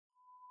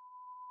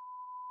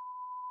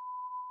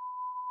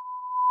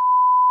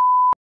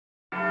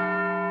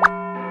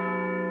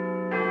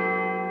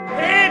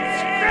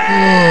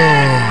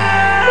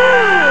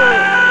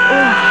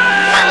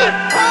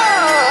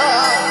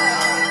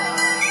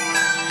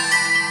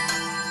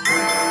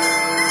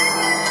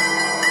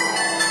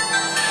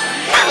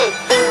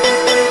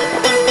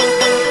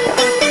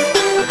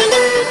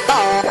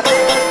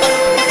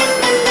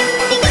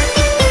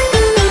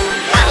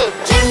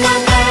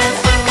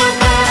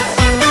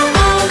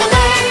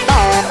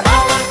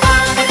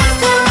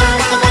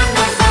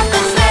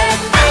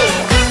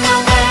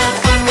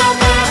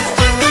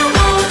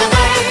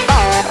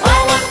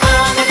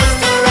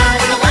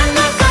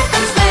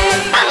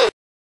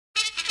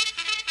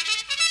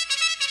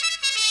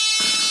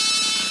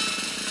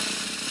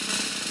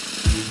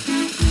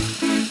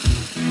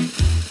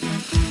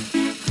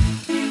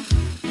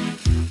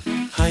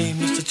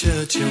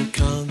Churchill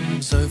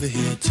comes over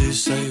here to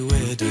say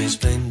we're doing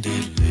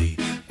splendidly.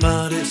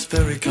 But it's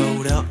very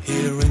cold out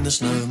here in the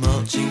snow,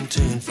 marching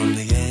to and from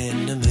the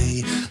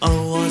enemy.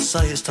 Oh, I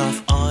say it's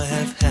tough, I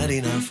have had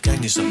enough.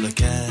 Can you stop the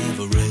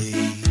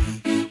cavalry?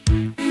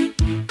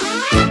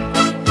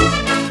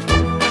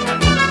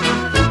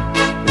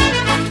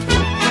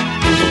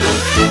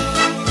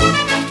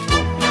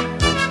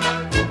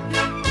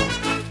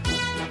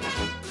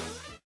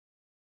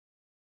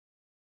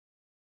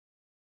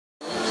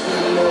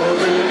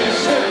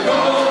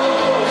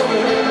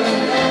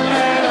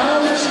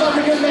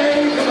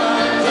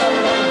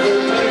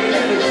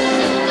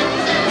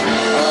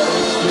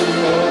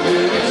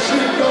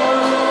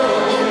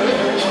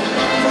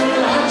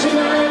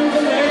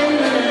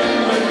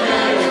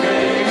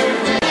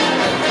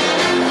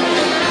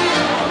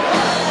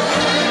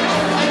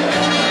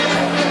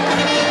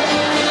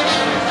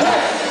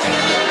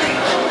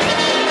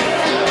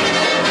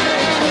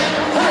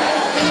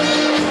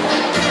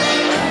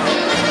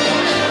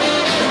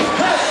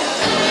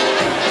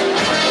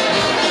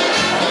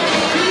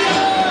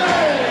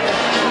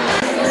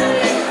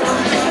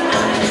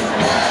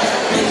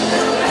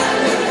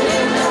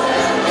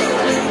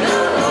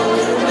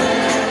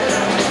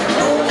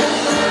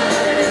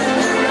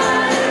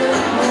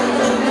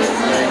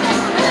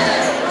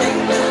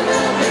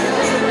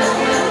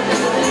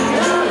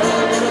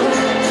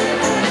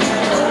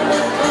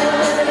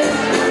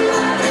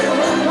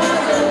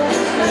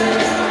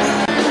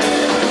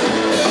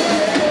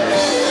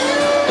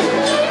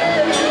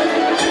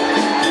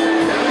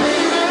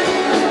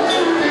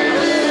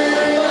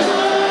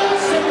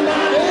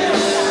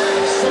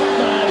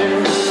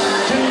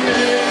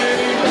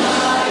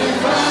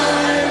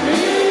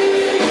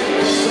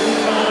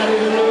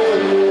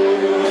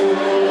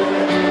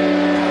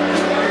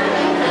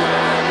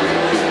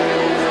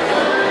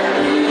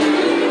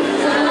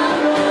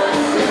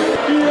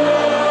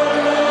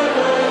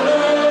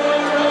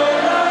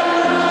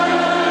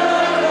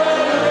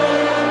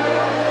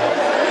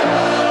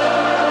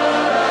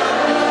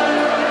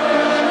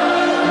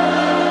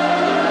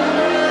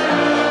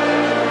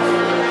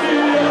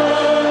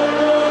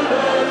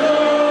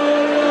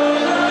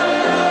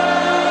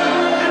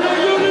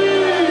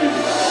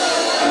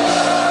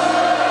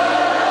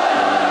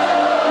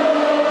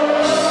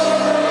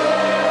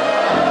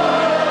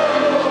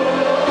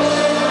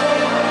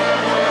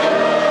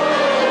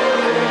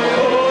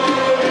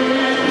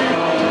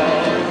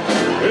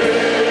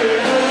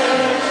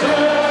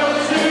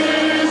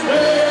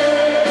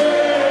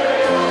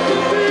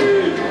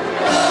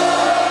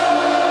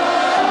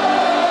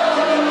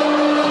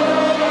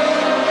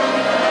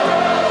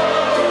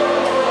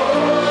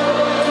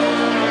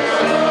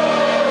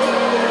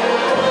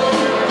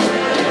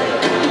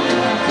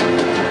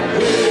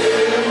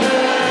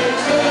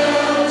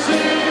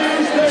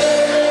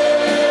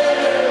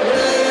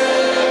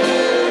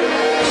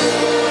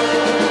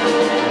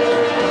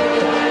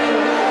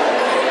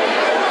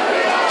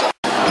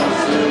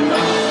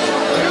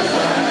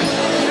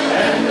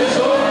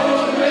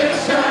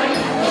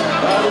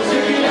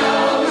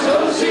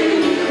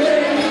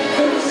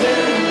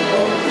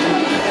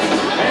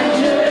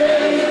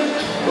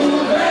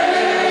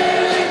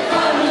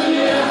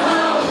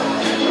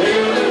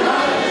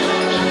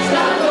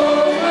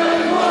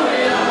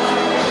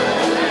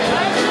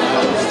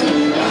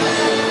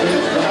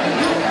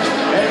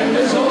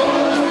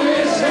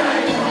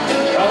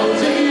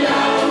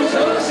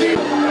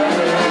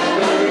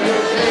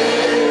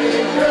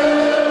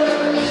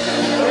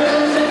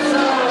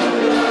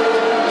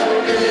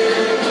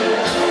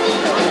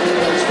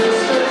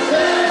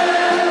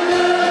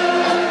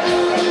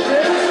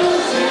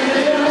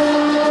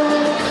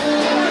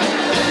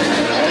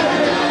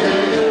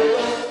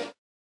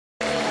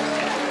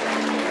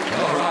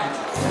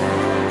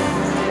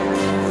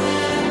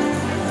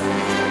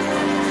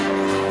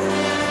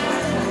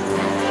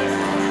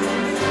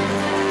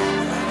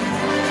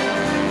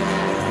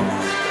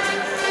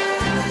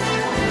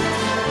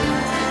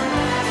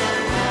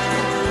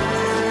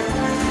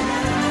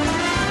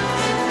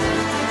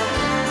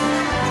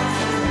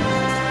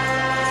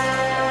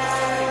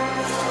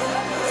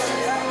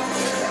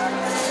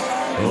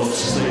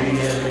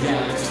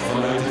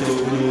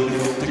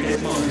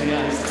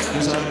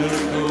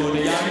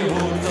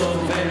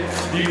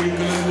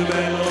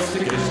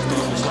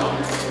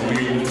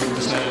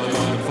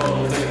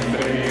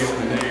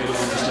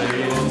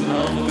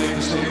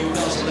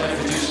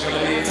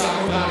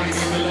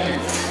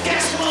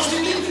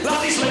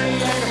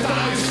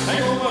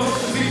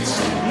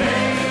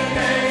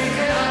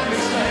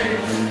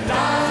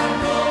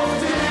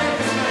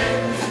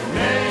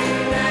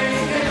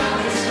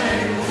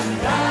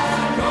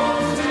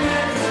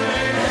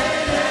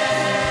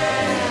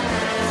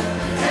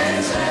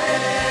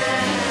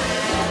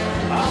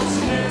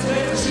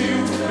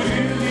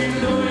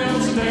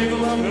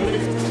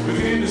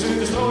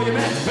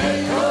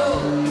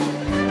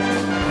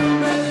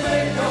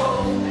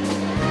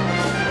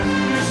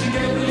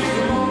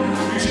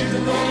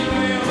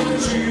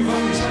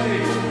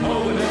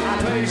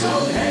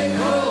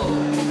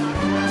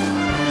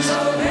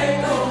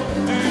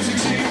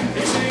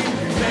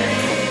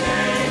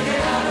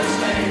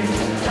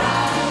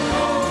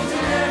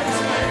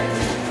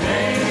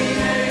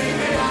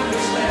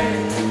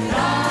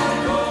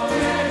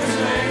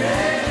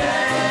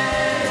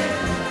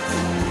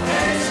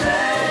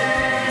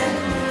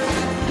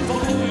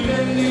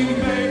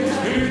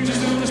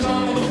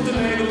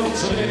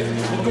 slecht,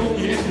 dan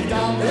kom je echt niet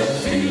aan de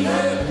file.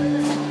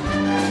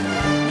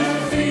 De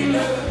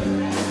file.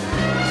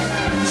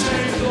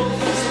 Schreef het op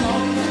beste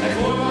man, hij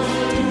hoort maar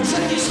naartoe.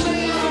 Zet je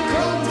slee aan de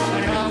kant,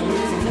 hij gaat voor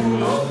het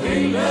vervoer op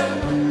wielen.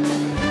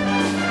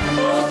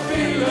 Op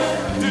wielen.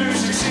 Dus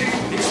ik zing,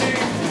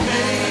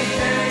 nee,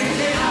 nee,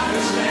 geen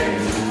aardeslee.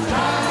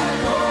 Daar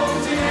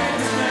komt hij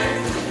ergens mee.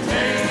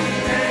 Nee,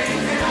 nee,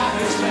 geen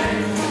aardeslee.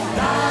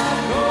 Daar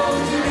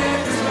komt hij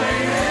ergens mee.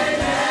 Nee,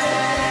 nee,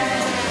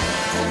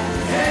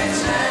 geen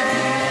slee.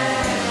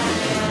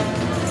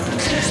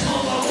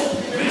 Kerstman, waarom?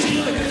 Wees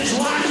eerlijk, het is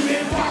waar, je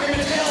bent pakken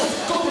met geld.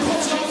 Kom de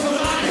godsnaam van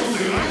de radio,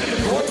 de ruimte in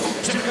het kort.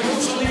 Zet ik een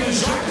rotsel in een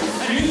zak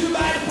en nu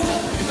bij de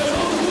pop. De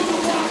rode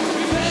bloemenplak,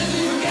 u bent een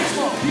lieve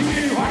kerstman, die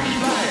vindt u hard niet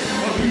blij.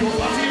 Want u op